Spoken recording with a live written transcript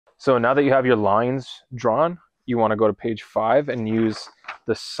So now that you have your lines drawn, you want to go to page 5 and use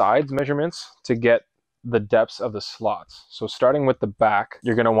the sides measurements to get the depths of the slots. So starting with the back,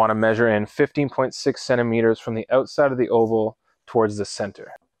 you're going to want to measure in 15.6 centimeters from the outside of the oval towards the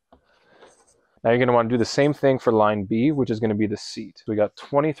center. Now you're going to want to do the same thing for line B, which is going to be the seat. We got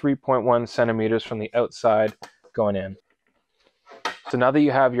 23.1 centimeters from the outside going in. So now that you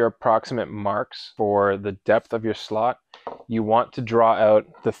have your approximate marks for the depth of your slot, you want to draw out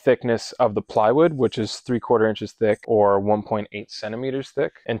the thickness of the plywood, which is 3/4 inches thick or 1.8 centimeters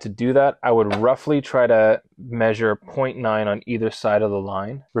thick. And to do that, I would roughly try to measure 0.9 on either side of the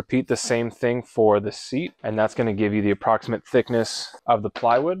line. Repeat the same thing for the seat, and that's going to give you the approximate thickness of the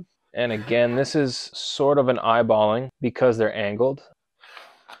plywood. And again, this is sort of an eyeballing because they're angled.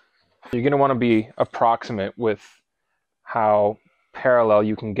 You're going to want to be approximate with how parallel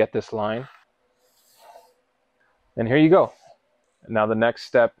you can get this line. And here you go. Now the next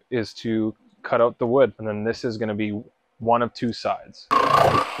step is to cut out the wood, and then this is going to be one of 2 sides.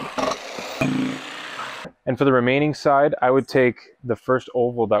 And for the remaining side, I would take the first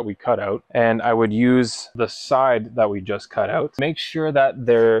oval that we cut out and I would use the side that we just cut out. Make sure that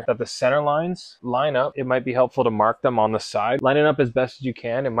the center lines line up. It might be helpful to mark them on the side. Line it up as best as you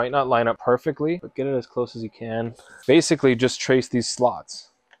can. It might not line up perfectly, but get it as close as you can. Basically, just trace these slots.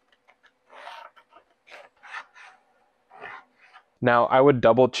 Now, I would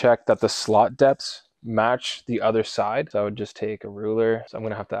double check that the slot depths match the other side. So I would just take a ruler. So I'm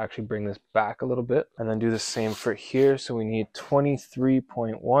going to have to actually bring this back a little bit and then do the same for here. So we need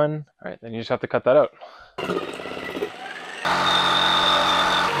 23.1. All right, then you just have to cut that out.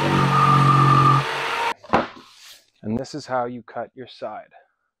 And this is how you cut your side.